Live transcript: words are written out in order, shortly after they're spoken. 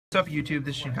What's up, YouTube?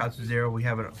 This is ShankatsuXero. We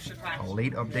have a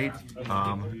late update.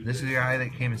 This is the guy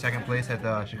that came in second place at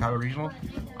the Chicago Regional.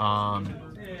 I'll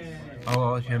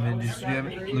let him introduce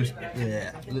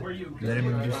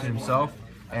himself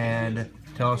and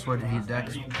tell us what his deck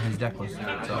was.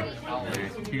 So, here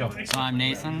you go. So I'm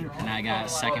Nathan, and I got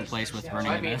second place with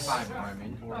Burning Abyss. I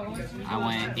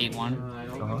went 8-1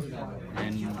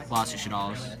 and lost to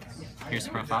Shadalls. Here's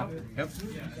the profile. Yep.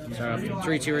 So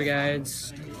 3 Tour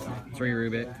Guides, 3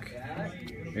 Rubik,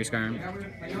 3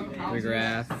 Skarm, 3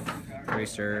 Graph, 3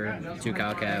 Stir, 2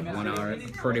 Calcap, 1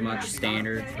 Art. Pretty much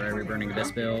standard for every Burning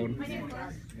Abyss build.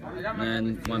 And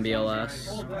then 1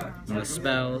 BLS. And the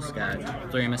spells got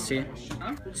 3 MST,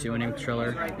 2 Winning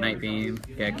Controller, Night Beam,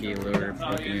 Geki, Lure,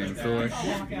 Lagoon, Foolish.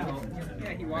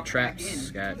 The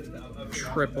traps got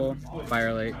triple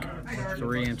Fire Lake,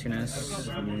 3 Emptiness,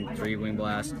 and 3 Wing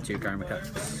Blast, and 2 Karma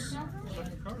Cuts.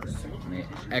 And the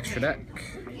extra deck.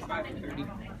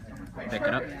 Pick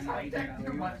it up.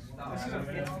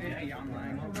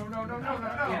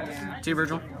 2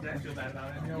 Virgil,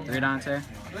 3 Dante,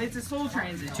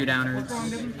 2 Downers,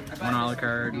 1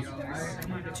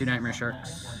 Alucard, 2 Nightmare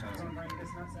Sharks,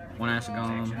 1 Acid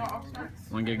Golem,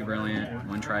 1 Giga Brilliant,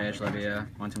 1 Tri-Edge Levia,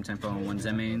 1 Tempo, and 1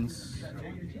 Zemains.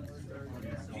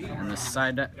 And the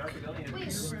side deck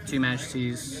is 2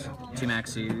 Majesties, 2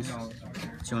 Maxis,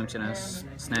 2 Emptiness,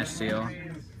 Snatch Steel,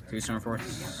 2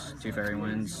 Stormforce, 2 Fairy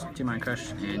Winds, 2 Mind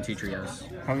Crush, and 2 Trios.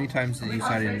 How many times did you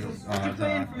side in Snatch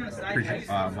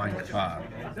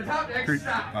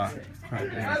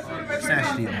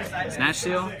Steel? Snatch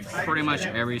Steel, pretty much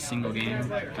every single game,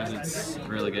 because it's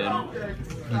really good.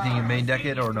 You think you main deck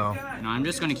it or no? No, I'm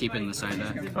just going to keep it in the side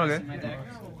deck. Okay.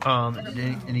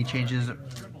 Any changes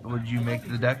would you make to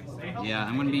the deck? Yeah,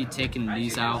 I'm going to be taking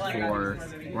these out for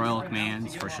Royal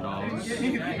Commands for Shadalls.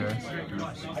 Okay.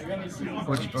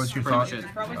 What's your thought? I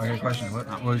got a question.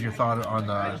 What was your thought on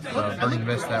the Burning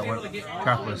Abyss that went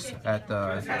crapless at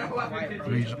the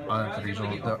regional,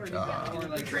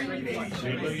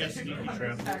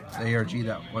 the ARG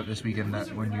that this weekend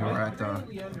that when you were at the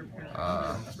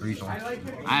regional?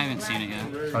 I haven't seen it yet.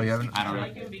 Oh, you haven't? I don't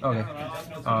know. Okay.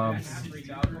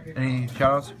 Any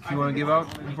shoutouts you want to give out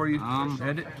before you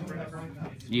end it?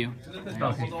 You.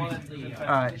 Okay.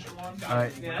 Alright.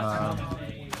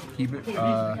 Keep it. This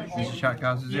is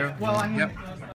ShankatsuXero. Yep.